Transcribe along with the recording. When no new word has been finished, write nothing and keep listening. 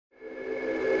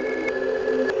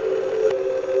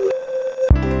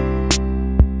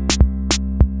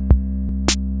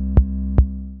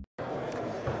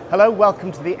Hello,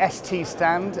 welcome to the ST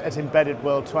stand at Embedded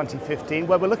World 2015,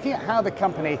 where we're looking at how the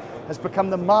company has become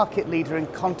the market leader in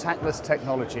contactless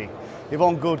technology.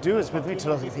 Yvonne Gourdoux is with me to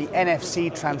look at the NFC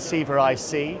Transceiver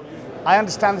IC. I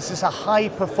understand this is a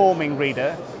high-performing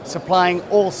reader, supplying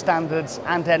all standards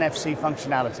and NFC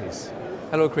functionalities.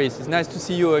 Hello Chris, it's nice to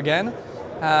see you again.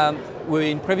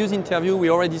 In previous interview we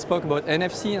already spoke about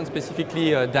NFC and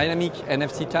specifically dynamic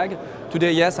NFC tag.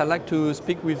 Today, yes, I'd like to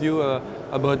speak with you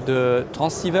about the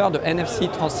transceiver, the NFC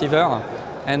transceiver,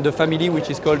 and the family which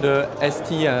is called the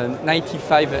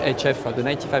ST95HF, the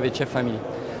 95HF family.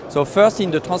 So first,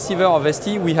 in the transceiver of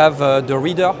ST, we have the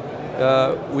reader,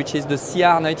 which is the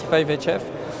CR95HF,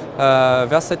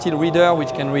 versatile reader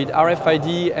which can read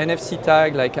RFID, NFC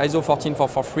tag like ISO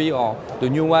 14443 or the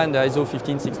new one, the ISO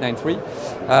 15693,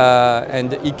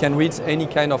 and it can read any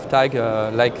kind of tag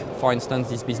like, for instance,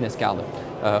 this business card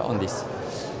on this.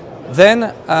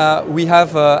 Then we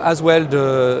have as well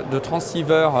the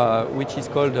transceiver which is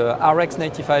called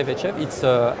RX95HF. It's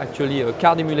actually a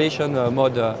card emulation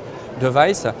mode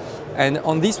device, and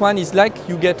on this one it's like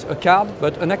you get a card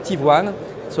but an active one,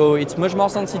 so it's much more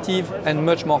sensitive and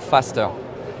much more faster.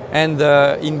 And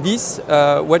in this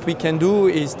what we can do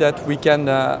is that we can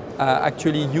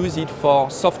actually use it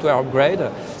for software upgrade.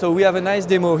 So we have a nice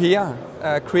demo here.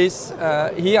 Chris,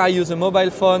 here I use a mobile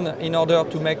phone in order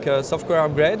to make a software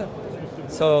upgrade.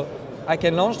 So I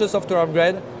can launch the software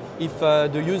upgrade. If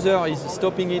the user is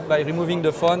stopping it by removing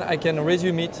the phone, I can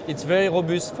resume it. It's very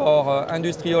robust for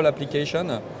industrial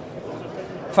application.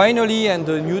 Finally, and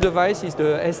the new device is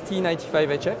the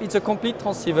ST95HF. It's a complete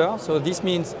transceiver, so this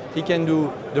means he can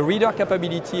do the reader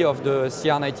capability of the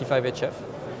CR95HF.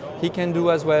 He can do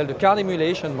as well the card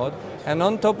emulation mode, and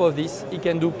on top of this, he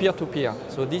can do peer-to-peer.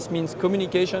 So this means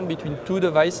communication between two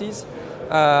devices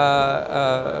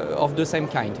of the same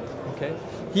kind. Okay?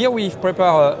 Here we've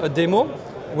prepared a demo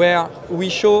where we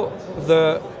show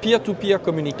the peer-to-peer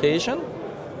communication.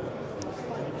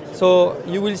 So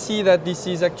you will see that this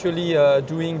is actually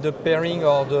doing the pairing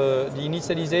or the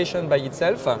initialization by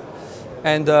itself,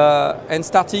 and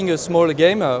starting a small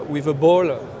game with a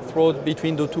ball thrown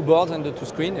between the two boards and the two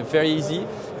screens, very easy.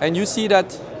 And you see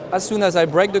that as soon as I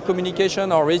break the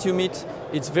communication or resume it,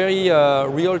 it's very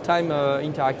real-time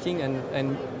interacting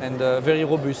and very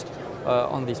robust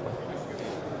on this one.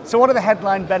 So what are the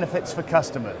headline benefits for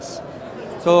customers?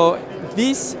 So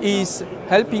this is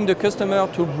helping the customer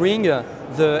to bring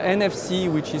the NFC,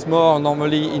 which is more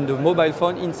normally in the mobile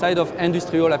phone, inside of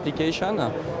industrial application,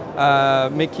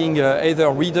 making either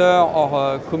reader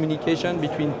or communication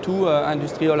between two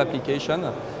industrial applications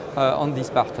on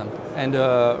this part, and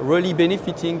really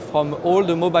benefiting from all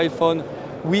the mobile phone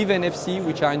with NFC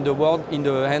which are in the world in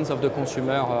the hands of the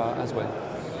consumer as well.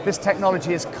 This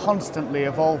technology is constantly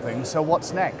evolving, so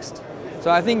what's next? So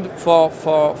I think for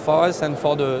us and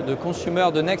for the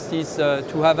consumer, the next is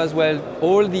to have as well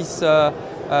all this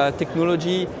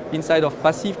technology inside of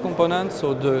passive components,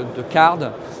 so the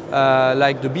card,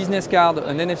 like the business card,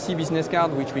 an NFC business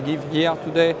card which we give here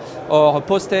today, or a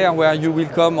poster where you will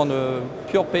come on a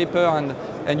pure paper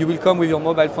and you will come with your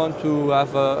mobile phone to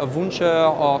have a voucher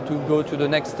or to go to the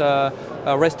next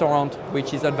restaurant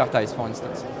which is advertised, for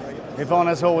instance. Yvonne,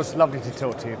 as always, lovely to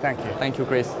talk to you. Thank you. Thank you,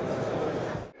 Chris.